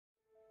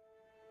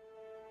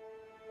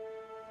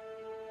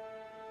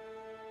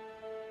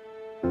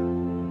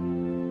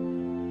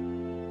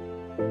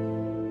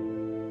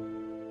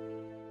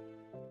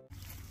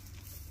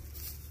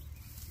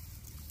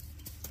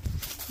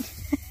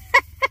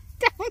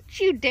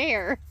you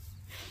dare?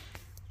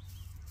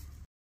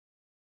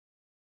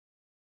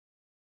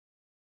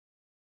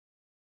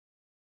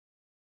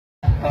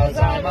 Cause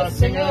I'm a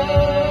singer,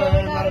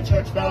 not a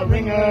church bell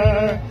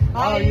ringer.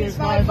 I'll use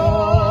my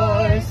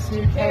voice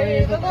to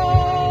carry the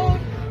load.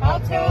 I'll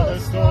tell a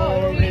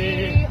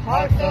story,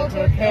 heartfelt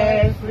or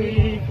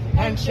carefree,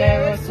 and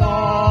share a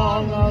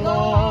song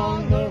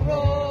along the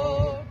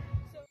road.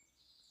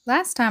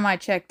 Last time I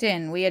checked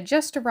in, we had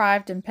just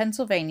arrived in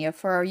Pennsylvania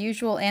for our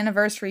usual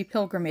anniversary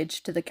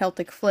pilgrimage to the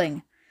Celtic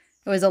Fling.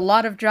 It was a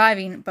lot of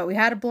driving, but we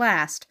had a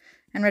blast,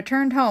 and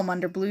returned home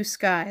under blue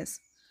skies.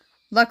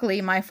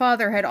 Luckily, my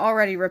father had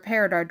already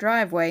repaired our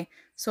driveway,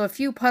 so a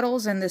few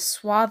puddles and this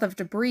swath of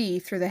debris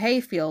through the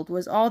hayfield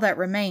was all that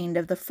remained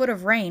of the foot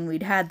of rain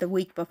we'd had the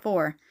week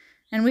before,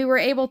 and we were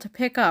able to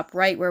pick up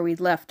right where we'd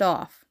left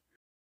off.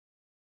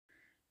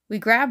 We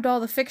grabbed all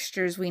the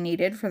fixtures we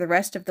needed for the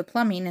rest of the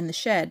plumbing in the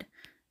shed,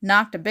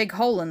 knocked a big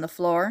hole in the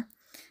floor,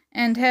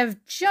 and have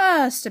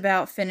just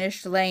about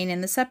finished laying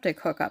in the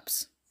septic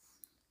hookups.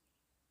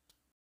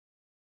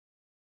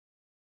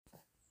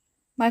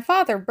 My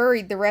father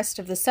buried the rest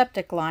of the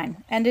septic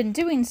line, and in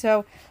doing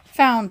so,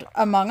 found,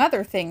 among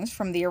other things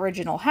from the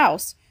original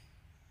house,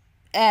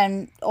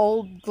 an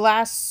old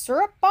glass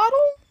syrup bottle?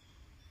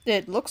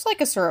 It looks like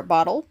a syrup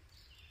bottle.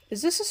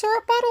 Is this a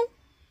syrup bottle?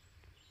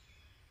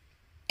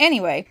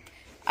 Anyway,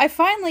 I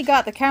finally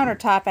got the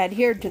countertop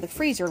adhered to the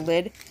freezer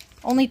lid,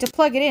 only to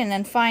plug it in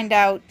and find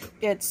out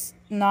it's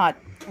not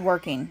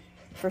working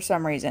for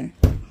some reason.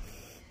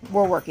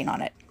 We're working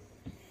on it.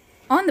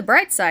 On the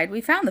bright side, we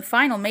found the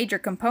final major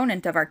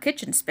component of our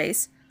kitchen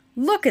space.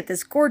 Look at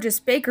this gorgeous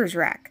baker's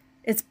rack.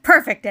 It's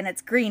perfect and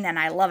it's green and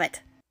I love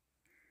it.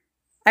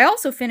 I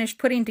also finished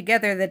putting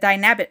together the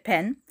Dynabit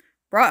pen,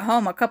 brought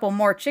home a couple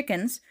more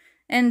chickens,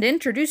 and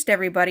introduced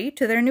everybody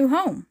to their new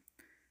home.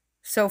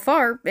 So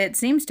far, it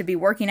seems to be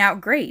working out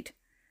great.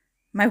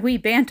 My wee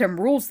bantam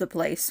rules the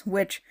place,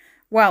 which,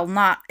 while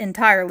not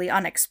entirely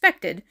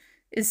unexpected,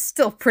 is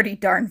still pretty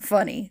darn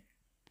funny.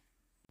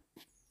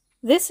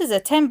 This is a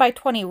 10 by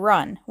 20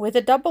 run, with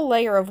a double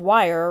layer of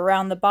wire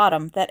around the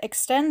bottom that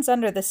extends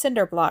under the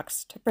cinder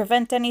blocks to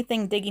prevent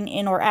anything digging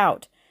in or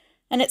out,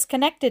 and it's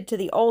connected to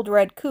the old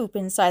red coop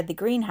inside the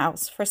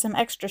greenhouse for some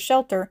extra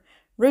shelter,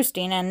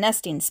 roosting, and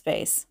nesting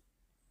space.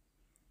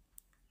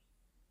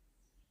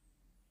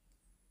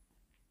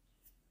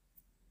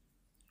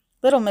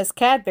 Little Miss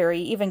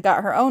Cadbury even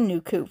got her own new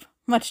coop,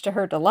 much to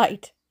her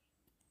delight.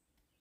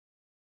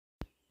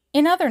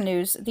 In other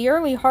news, the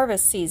early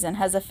harvest season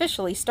has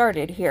officially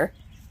started here.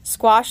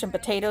 Squash and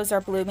potatoes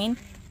are blooming,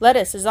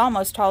 lettuce is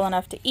almost tall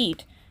enough to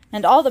eat,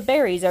 and all the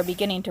berries are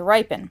beginning to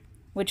ripen,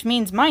 which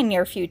means my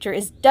near future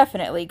is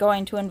definitely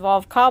going to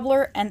involve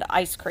cobbler and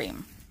ice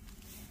cream.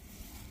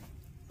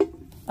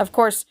 Of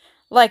course,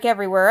 like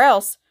everywhere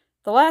else,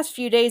 the last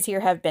few days here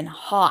have been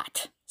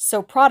hot,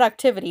 so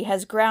productivity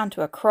has ground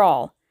to a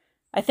crawl.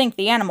 I think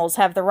the animals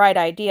have the right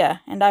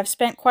idea, and I've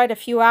spent quite a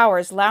few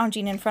hours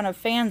lounging in front of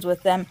fans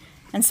with them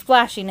and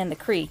splashing in the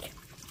creek.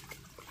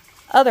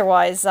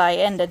 Otherwise, I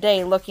end a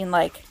day looking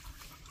like,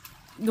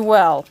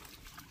 well,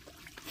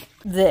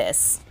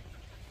 this.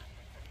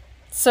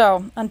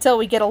 So, until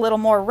we get a little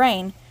more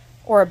rain,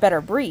 or a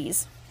better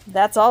breeze,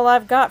 that's all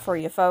I've got for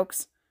you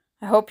folks.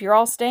 I hope you're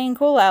all staying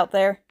cool out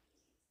there.